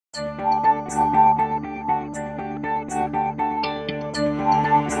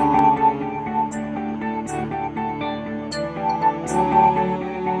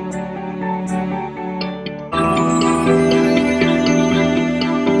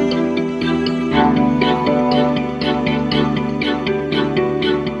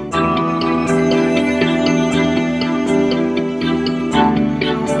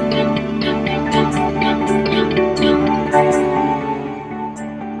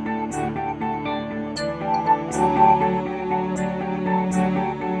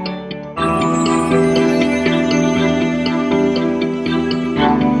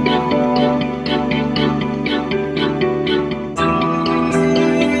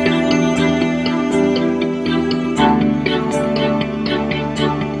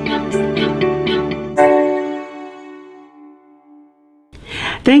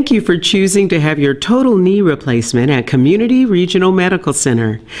Thank you for choosing to have your total knee replacement at Community Regional Medical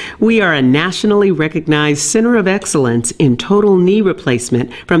Center. We are a nationally recognized center of excellence in total knee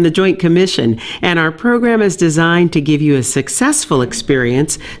replacement from the Joint Commission, and our program is designed to give you a successful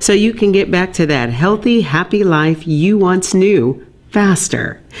experience so you can get back to that healthy, happy life you once knew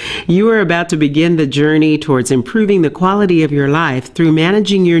faster. You are about to begin the journey towards improving the quality of your life through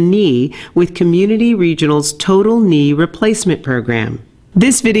managing your knee with Community Regional's Total Knee Replacement Program.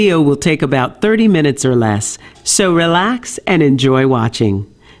 This video will take about 30 minutes or less, so relax and enjoy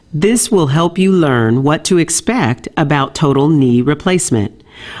watching. This will help you learn what to expect about total knee replacement.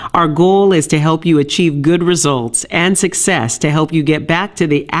 Our goal is to help you achieve good results and success to help you get back to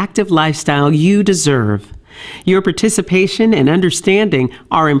the active lifestyle you deserve. Your participation and understanding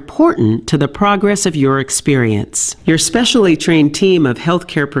are important to the progress of your experience. Your specially trained team of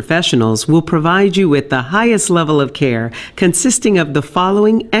healthcare professionals will provide you with the highest level of care, consisting of the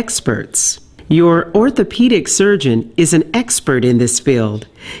following experts. Your orthopedic surgeon is an expert in this field.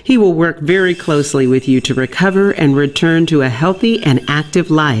 He will work very closely with you to recover and return to a healthy and active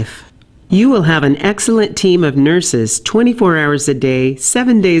life. You will have an excellent team of nurses 24 hours a day,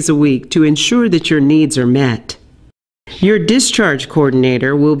 7 days a week to ensure that your needs are met. Your discharge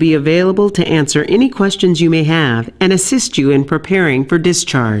coordinator will be available to answer any questions you may have and assist you in preparing for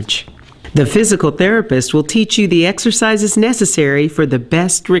discharge. The physical therapist will teach you the exercises necessary for the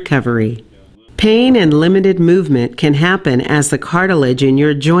best recovery. Pain and limited movement can happen as the cartilage in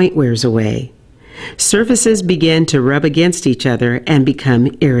your joint wears away. Surfaces begin to rub against each other and become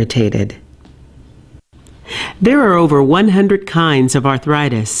irritated. There are over 100 kinds of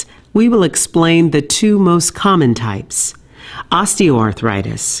arthritis. We will explain the two most common types.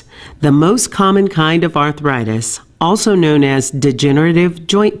 Osteoarthritis, the most common kind of arthritis, also known as degenerative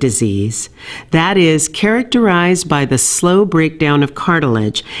joint disease, that is characterized by the slow breakdown of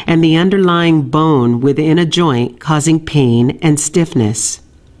cartilage and the underlying bone within a joint causing pain and stiffness.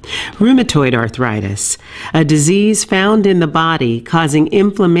 Rheumatoid arthritis, a disease found in the body causing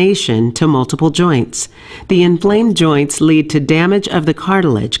inflammation to multiple joints. The inflamed joints lead to damage of the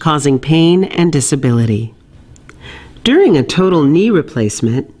cartilage, causing pain and disability. During a total knee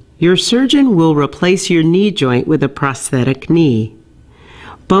replacement, your surgeon will replace your knee joint with a prosthetic knee.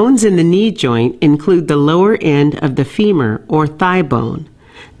 Bones in the knee joint include the lower end of the femur or thigh bone,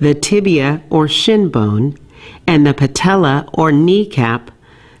 the tibia or shin bone, and the patella or kneecap.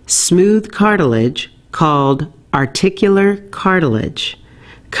 Smooth cartilage, called articular cartilage,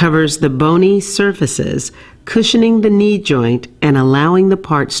 covers the bony surfaces, cushioning the knee joint and allowing the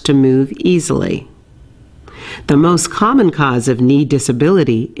parts to move easily. The most common cause of knee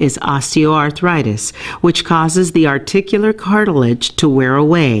disability is osteoarthritis, which causes the articular cartilage to wear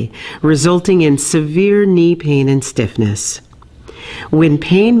away, resulting in severe knee pain and stiffness. When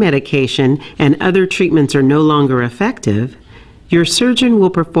pain medication and other treatments are no longer effective, your surgeon will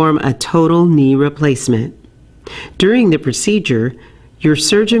perform a total knee replacement. During the procedure, your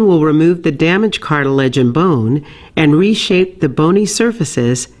surgeon will remove the damaged cartilage and bone and reshape the bony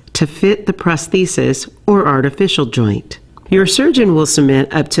surfaces to fit the prosthesis or artificial joint. Your surgeon will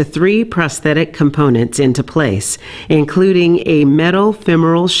cement up to 3 prosthetic components into place, including a metal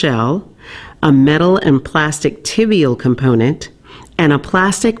femoral shell, a metal and plastic tibial component, and a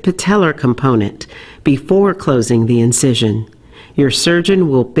plastic patellar component before closing the incision. Your surgeon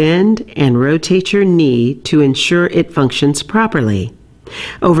will bend and rotate your knee to ensure it functions properly.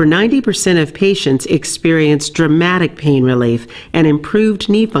 Over 90% of patients experience dramatic pain relief and improved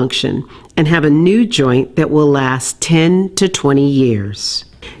knee function and have a new joint that will last 10 to 20 years.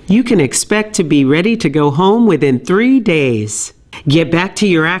 You can expect to be ready to go home within 3 days. Get back to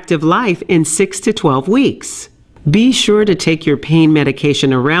your active life in 6 to 12 weeks. Be sure to take your pain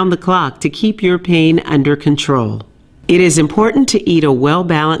medication around the clock to keep your pain under control. It is important to eat a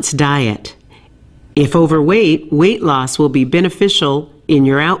well-balanced diet. If overweight, weight loss will be beneficial in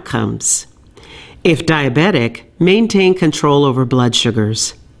your outcomes. If diabetic, maintain control over blood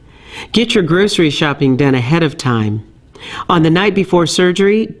sugars. Get your grocery shopping done ahead of time. On the night before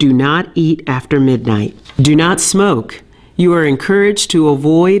surgery, do not eat after midnight. Do not smoke. You are encouraged to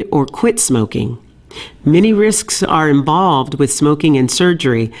avoid or quit smoking. Many risks are involved with smoking and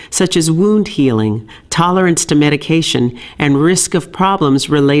surgery, such as wound healing, tolerance to medication, and risk of problems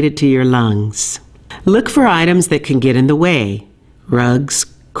related to your lungs. Look for items that can get in the way: rugs,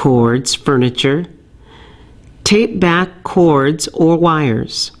 cords, furniture. Tape back cords or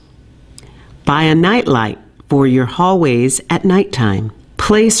wires. Buy a nightlight for your hallways at nighttime.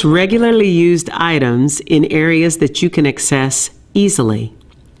 Place regularly used items in areas that you can access easily.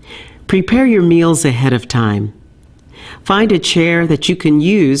 Prepare your meals ahead of time. Find a chair that you can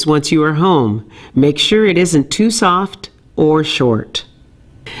use once you are home. Make sure it isn't too soft or short.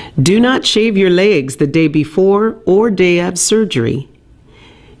 Do not shave your legs the day before or day of surgery.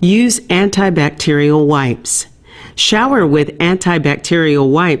 Use antibacterial wipes. Shower with antibacterial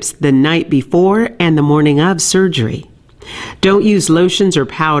wipes the night before and the morning of surgery. Don't use lotions or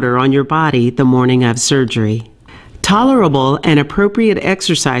powder on your body the morning of surgery. Tolerable and appropriate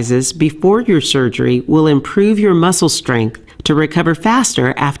exercises before your surgery will improve your muscle strength to recover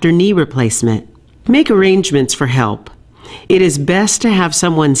faster after knee replacement. Make arrangements for help. It is best to have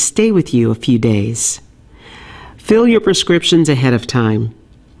someone stay with you a few days. Fill your prescriptions ahead of time.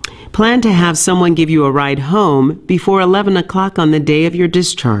 Plan to have someone give you a ride home before 11 o'clock on the day of your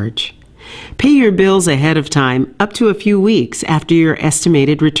discharge. Pay your bills ahead of time up to a few weeks after your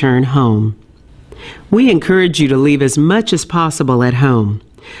estimated return home. We encourage you to leave as much as possible at home.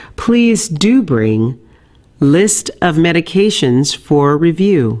 Please do bring list of medications for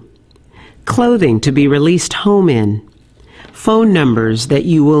review, clothing to be released home in, phone numbers that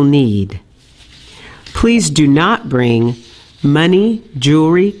you will need. Please do not bring money,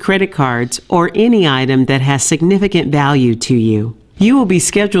 jewelry, credit cards, or any item that has significant value to you. You will be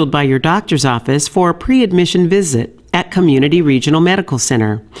scheduled by your doctor's office for a pre-admission visit at Community Regional Medical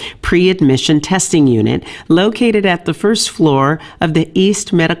Center, pre-admission testing unit located at the first floor of the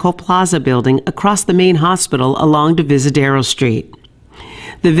East Medical Plaza building across the main hospital along Divisadero Street.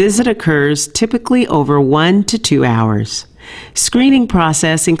 The visit occurs typically over 1 to 2 hours. Screening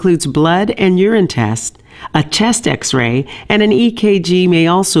process includes blood and urine tests, a chest x-ray, and an EKG may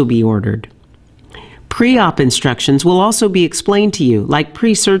also be ordered. Pre-op instructions will also be explained to you, like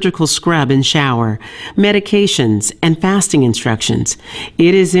pre-surgical scrub and shower, medications, and fasting instructions.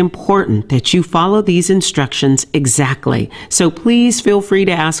 It is important that you follow these instructions exactly, so please feel free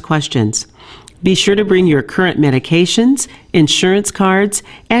to ask questions. Be sure to bring your current medications, insurance cards,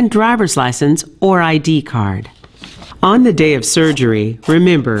 and driver's license or ID card. On the day of surgery,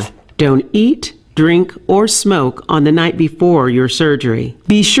 remember, don't eat, drink, or smoke on the night before your surgery.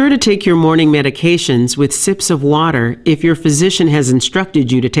 Be sure to take your morning medications with sips of water if your physician has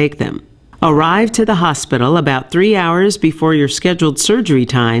instructed you to take them. Arrive to the hospital about 3 hours before your scheduled surgery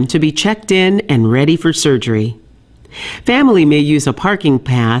time to be checked in and ready for surgery. Family may use a parking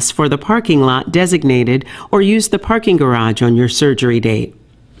pass for the parking lot designated or use the parking garage on your surgery date.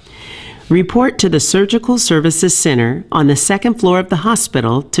 Report to the Surgical Services Center on the second floor of the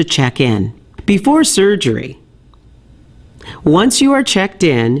hospital to check in. Before surgery, once you are checked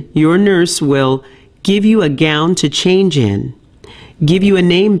in, your nurse will give you a gown to change in, give you a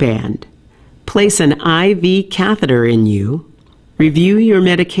name band, place an IV catheter in you, review your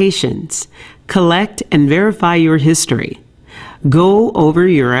medications, collect and verify your history, go over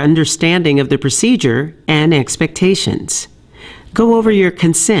your understanding of the procedure and expectations, go over your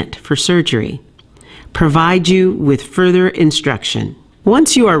consent for surgery, provide you with further instruction.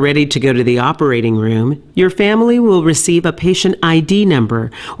 Once you are ready to go to the operating room, your family will receive a patient ID number,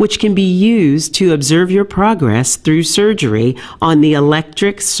 which can be used to observe your progress through surgery on the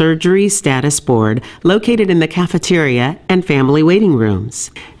electric surgery status board located in the cafeteria and family waiting rooms.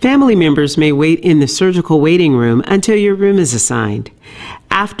 Family members may wait in the surgical waiting room until your room is assigned.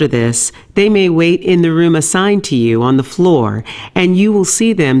 After this, they may wait in the room assigned to you on the floor, and you will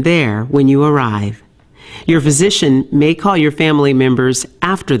see them there when you arrive. Your physician may call your family members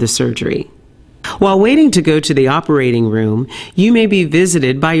after the surgery. While waiting to go to the operating room, you may be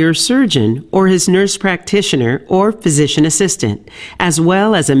visited by your surgeon or his nurse practitioner or physician assistant, as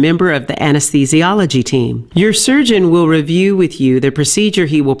well as a member of the anesthesiology team. Your surgeon will review with you the procedure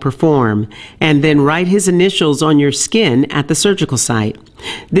he will perform and then write his initials on your skin at the surgical site.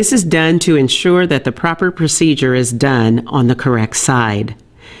 This is done to ensure that the proper procedure is done on the correct side.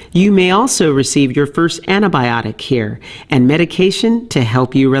 You may also receive your first antibiotic here and medication to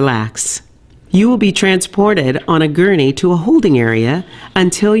help you relax. You will be transported on a gurney to a holding area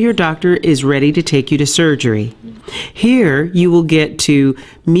until your doctor is ready to take you to surgery. Here, you will get to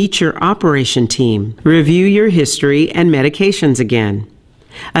meet your operation team, review your history and medications again,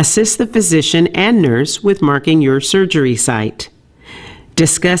 assist the physician and nurse with marking your surgery site,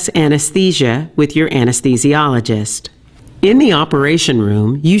 discuss anesthesia with your anesthesiologist. In the operation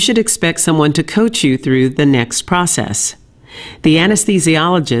room, you should expect someone to coach you through the next process. The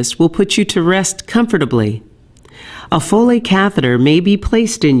anesthesiologist will put you to rest comfortably. A Foley catheter may be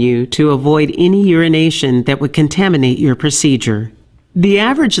placed in you to avoid any urination that would contaminate your procedure. The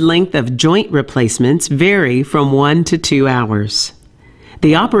average length of joint replacements vary from 1 to 2 hours.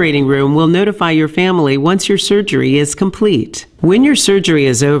 The operating room will notify your family once your surgery is complete. When your surgery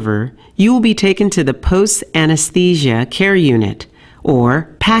is over, you will be taken to the post-anesthesia care unit,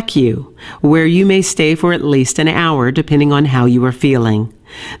 or PACU, where you may stay for at least an hour depending on how you are feeling.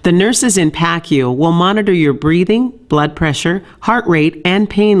 The nurses in PACU will monitor your breathing, blood pressure, heart rate, and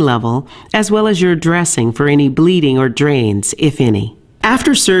pain level, as well as your dressing for any bleeding or drains, if any.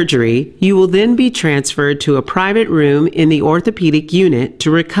 After surgery, you will then be transferred to a private room in the orthopedic unit to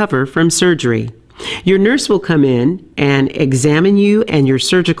recover from surgery. Your nurse will come in and examine you and your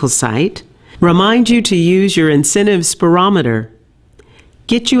surgical site, remind you to use your incentive spirometer,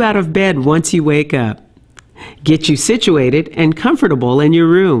 get you out of bed once you wake up, get you situated and comfortable in your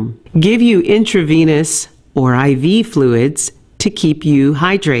room, give you intravenous or IV fluids to keep you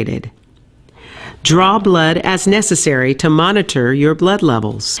hydrated, draw blood as necessary to monitor your blood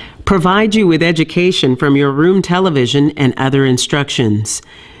levels, provide you with education from your room television and other instructions.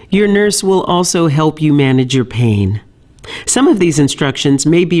 Your nurse will also help you manage your pain. Some of these instructions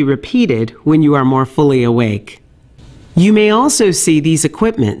may be repeated when you are more fully awake. You may also see these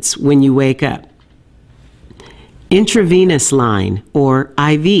equipments when you wake up. Intravenous line, or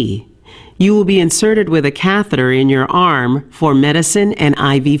IV. You will be inserted with a catheter in your arm for medicine and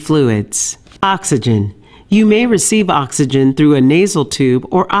IV fluids. Oxygen. You may receive oxygen through a nasal tube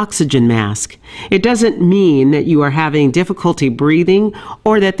or oxygen mask. It doesn't mean that you are having difficulty breathing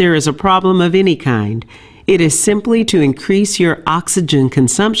or that there is a problem of any kind. It is simply to increase your oxygen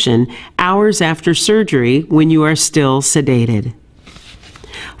consumption hours after surgery when you are still sedated.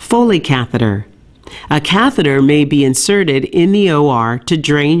 Foley catheter. A catheter may be inserted in the OR to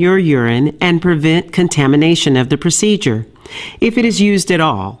drain your urine and prevent contamination of the procedure, if it is used at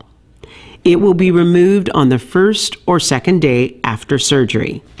all. It will be removed on the first or second day after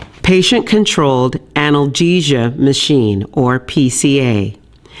surgery. Patient-controlled analgesia machine, or PCA.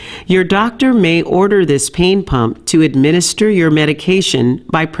 Your doctor may order this pain pump to administer your medication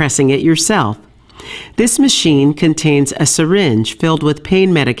by pressing it yourself. This machine contains a syringe filled with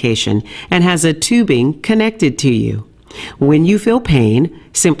pain medication and has a tubing connected to you. When you feel pain,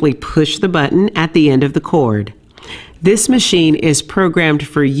 simply push the button at the end of the cord. This machine is programmed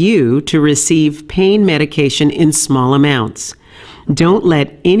for you to receive pain medication in small amounts. Don't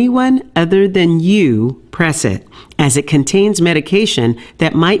let anyone other than you press it, as it contains medication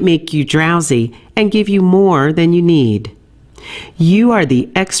that might make you drowsy and give you more than you need. You are the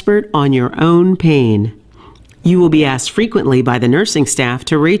expert on your own pain. You will be asked frequently by the nursing staff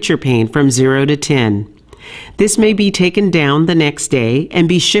to rate your pain from 0 to 10. This may be taken down the next day and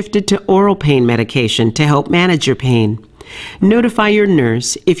be shifted to oral pain medication to help manage your pain. Notify your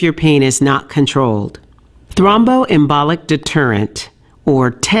nurse if your pain is not controlled. Thromboembolic deterrent,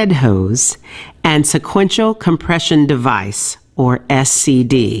 or TED hose, and sequential compression device, or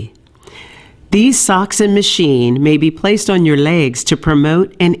SCD. These socks and machine may be placed on your legs to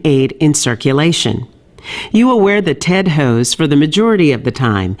promote and aid in circulation. You will wear the TED hose for the majority of the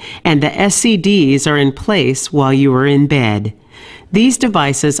time, and the SCDs are in place while you are in bed. These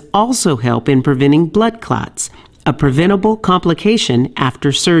devices also help in preventing blood clots, a preventable complication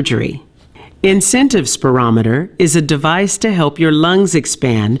after surgery. Incentive spirometer is a device to help your lungs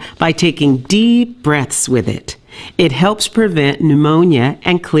expand by taking deep breaths with it. It helps prevent pneumonia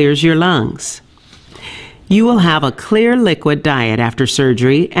and clears your lungs. You will have a clear liquid diet after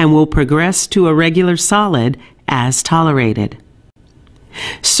surgery and will progress to a regular solid as tolerated.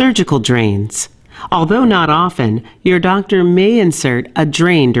 Surgical drains. Although not often, your doctor may insert a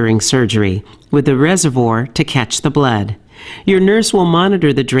drain during surgery with a reservoir to catch the blood. Your nurse will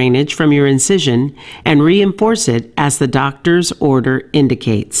monitor the drainage from your incision and reinforce it as the doctor's order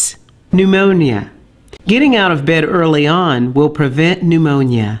indicates. Pneumonia. Getting out of bed early on will prevent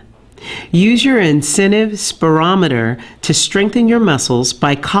pneumonia. Use your incentive spirometer to strengthen your muscles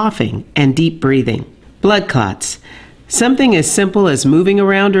by coughing and deep breathing. Blood clots. Something as simple as moving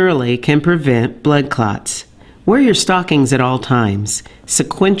around early can prevent blood clots. Wear your stockings at all times.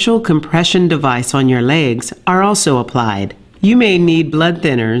 Sequential compression device on your legs are also applied. You may need blood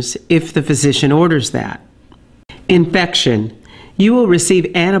thinners if the physician orders that. Infection. You will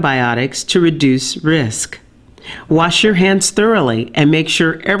receive antibiotics to reduce risk. Wash your hands thoroughly and make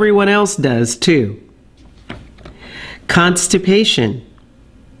sure everyone else does too. Constipation.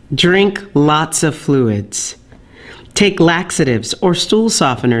 Drink lots of fluids. Take laxatives or stool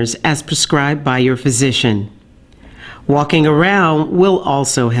softeners as prescribed by your physician. Walking around will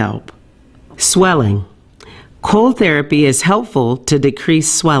also help. Swelling. Cold therapy is helpful to decrease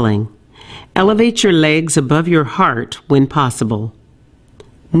swelling. Elevate your legs above your heart when possible.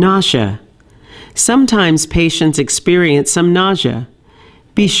 Nausea. Sometimes patients experience some nausea.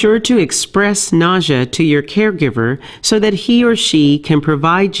 Be sure to express nausea to your caregiver so that he or she can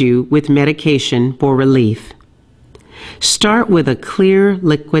provide you with medication for relief. Start with a clear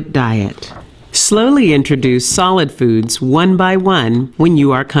liquid diet. Slowly introduce solid foods one by one when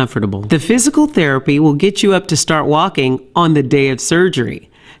you are comfortable. The physical therapy will get you up to start walking on the day of surgery.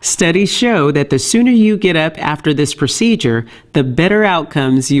 Studies show that the sooner you get up after this procedure, the better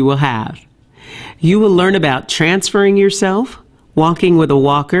outcomes you will have. You will learn about transferring yourself, walking with a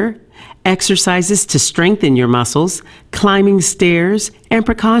walker, exercises to strengthen your muscles, climbing stairs, and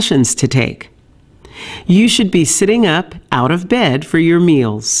precautions to take. You should be sitting up out of bed for your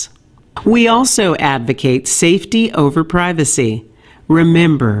meals. We also advocate safety over privacy.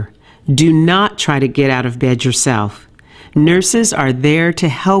 Remember, do not try to get out of bed yourself. Nurses are there to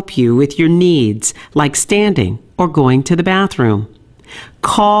help you with your needs, like standing or going to the bathroom.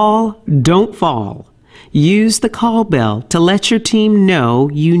 Call, don't fall. Use the call bell to let your team know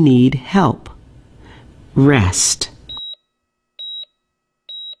you need help. Rest.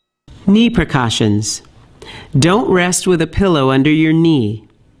 Knee precautions. Don't rest with a pillow under your knee.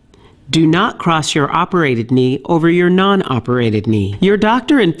 Do not cross your operated knee over your non-operated knee. Your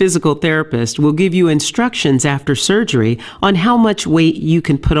doctor and physical therapist will give you instructions after surgery on how much weight you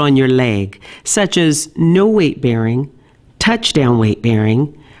can put on your leg, such as no weight bearing, touchdown weight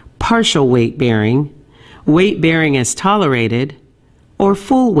bearing, partial weight bearing as tolerated, or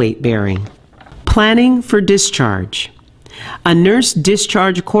full weight bearing. Planning for discharge. A nurse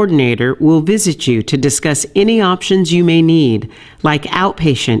discharge coordinator will visit you to discuss any options you may need, like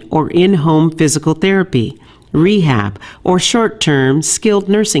outpatient or in-home physical therapy, rehab, or short-term skilled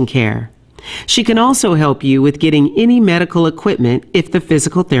nursing care. She can also help you with getting any medical equipment if the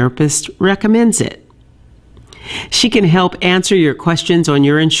physical therapist recommends it. She can help answer your questions on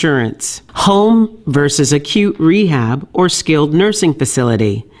your insurance, home versus acute rehab or skilled nursing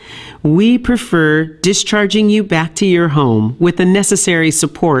facility. We prefer discharging you back to your home with the necessary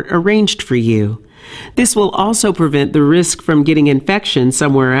support arranged for you. This will also prevent the risk from getting infection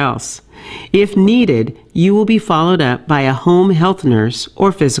somewhere else. If needed, you will be followed up by a home health nurse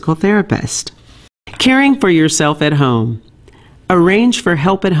or physical therapist. Caring for yourself at home. Arrange for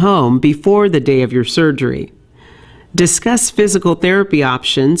help at home before the day of your surgery. Discuss physical therapy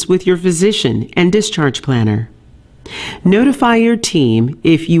options with your physician and discharge planner. Notify your team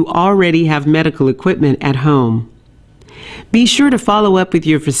if you already have medical equipment at home. Be sure to follow up with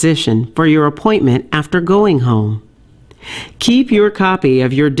your physician for your appointment after going home. Keep your copy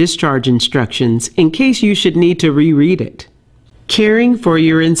of your discharge instructions in case you should need to reread it. Caring for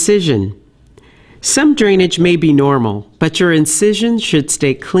your incision. Some drainage may be normal, but your incision should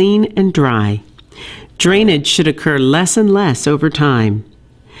stay clean and dry. Drainage should occur less and less over time.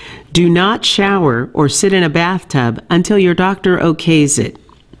 Do not shower or sit in a bathtub until your doctor okays it.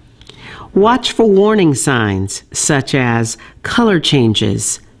 Watch for warning signs such as color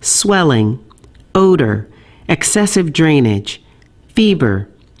changes, swelling, odor, excessive drainage, fever,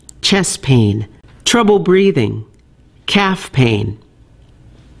 chest pain, trouble breathing, calf pain.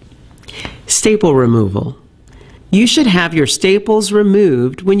 Staple removal. You should have your staples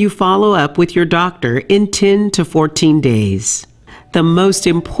removed when you follow up with your doctor in 10 to 14 days. The most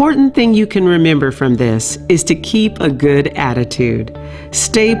important thing you can remember from this is to keep a good attitude.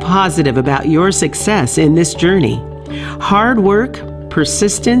 Stay positive about your success in this journey. Hard work,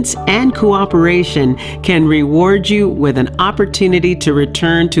 persistence, and cooperation can reward you with an opportunity to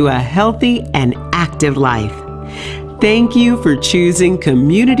return to a healthy and active life. Thank you for choosing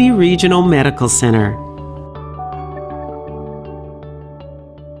Community Regional Medical Center.